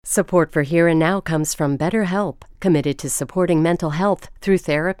Support for Here and Now comes from BetterHelp, committed to supporting mental health through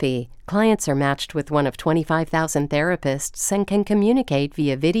therapy. Clients are matched with one of 25,000 therapists and can communicate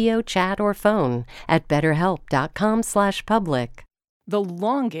via video, chat, or phone at betterhelp.com/public. The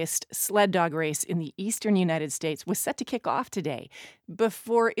longest sled dog race in the eastern United States was set to kick off today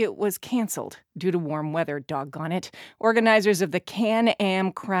before it was canceled due to warm weather, doggone it. Organizers of the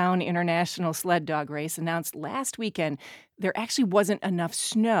Can-Am Crown International Sled Dog Race announced last weekend there actually wasn't enough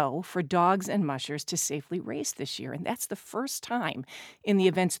snow for dogs and mushers to safely race this year. And that's the first time in the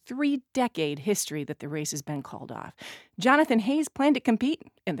event's 3-decade history that the race has been called off. Jonathan Hayes planned to compete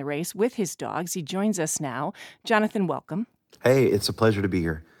in the race with his dogs. He joins us now. Jonathan, welcome. Hey, it's a pleasure to be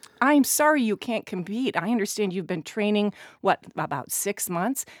here. I'm sorry you can't compete. I understand you've been training, about 6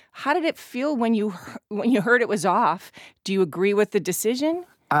 months? How did it feel when you heard it was off? Do you agree with the decision?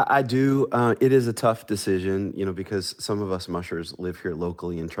 I do. It is a tough decision, because some of us mushers live here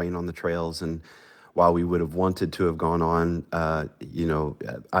locally and train on the trails. And while we would have wanted to have gone on, I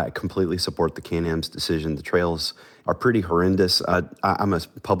completely support the Can-Am's decision. The trails are pretty horrendous. I'm a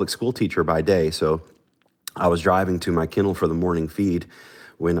public school teacher by day, so I was driving to my kennel for the morning feed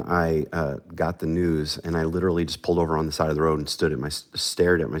when I got the news, and I literally just pulled over on the side of the road and stared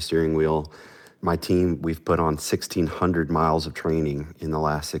at my steering wheel. My team, we've put on 1,600 miles of training in the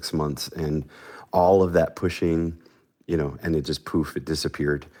last 6 months, and all of that pushing, and it just it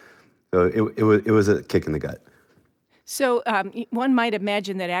disappeared. So it was a kick in the gut. So one might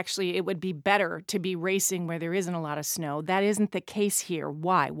imagine that actually it would be better to be racing where there isn't a lot of snow. That isn't the case here.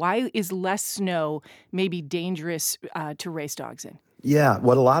 Why? Why is less snow maybe dangerous to race dogs in? Yeah,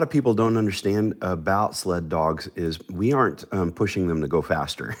 what a lot of people don't understand about sled dogs is we aren't pushing them to go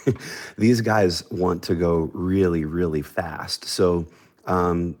faster. These guys want to go really, really fast. So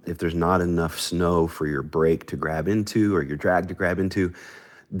if there's not enough snow for your brake to grab into or your drag to grab into,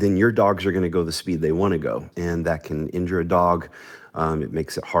 then your dogs are going to go the speed they want to go, and that can injure a dog. It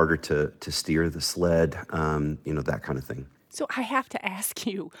makes it harder to steer the sled, that kind of thing. So I have to ask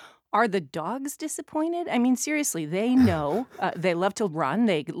you, are the dogs disappointed? I mean, seriously, they know they love to run,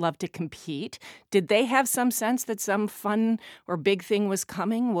 they love to compete. Did they have some sense that some fun or big thing was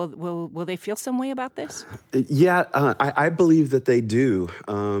coming? Will they feel some way about this? Yeah, I believe that they do.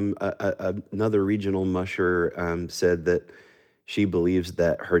 Another regional musher said that she believes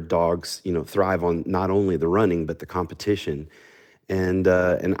that her dogs, thrive on not only the running but the competition, and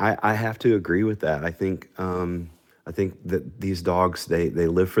I have to agree with that. I think that these dogs they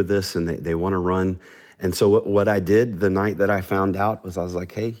live for this and they want to run. And so what I did the night that I found out was I was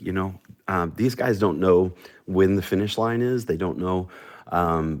like, hey, these guys don't know when the finish line is. They don't know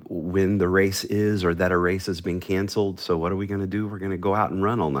when the race is or that a race has been canceled. So what are we going to do? We're going to go out and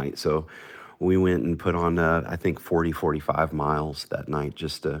run all night. So we went and put on, 45 miles that night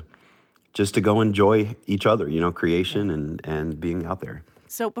just to go enjoy each other, creation and being out there.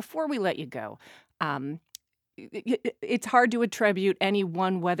 So before we let you go, it's hard to attribute any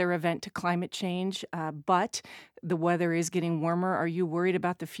one weather event to climate change, but the weather is getting warmer. Are you worried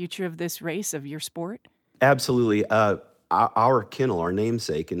about the future of this race, of your sport? Absolutely. Our kennel, our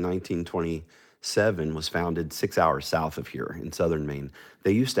namesake in 1927 was founded 6 hours south of here in southern Maine.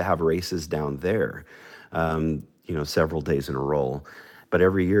 They used to have races down there, several days in a row. But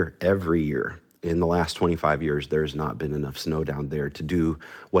every year, in the last 25 years, there's not been enough snow down there to do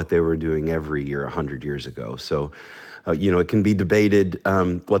what they were doing every year 100 years ago. So, it can be debated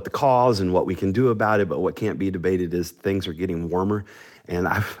what the cause and what we can do about it, but what can't be debated is things are getting warmer. And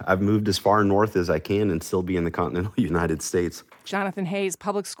I've moved as far north as I can and still be in the continental United States. Jonathan Hayes,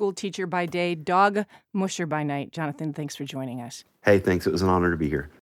 public school teacher by day, dog musher by night. Jonathan, thanks for joining us. Hey, thanks. It was an honor to be here.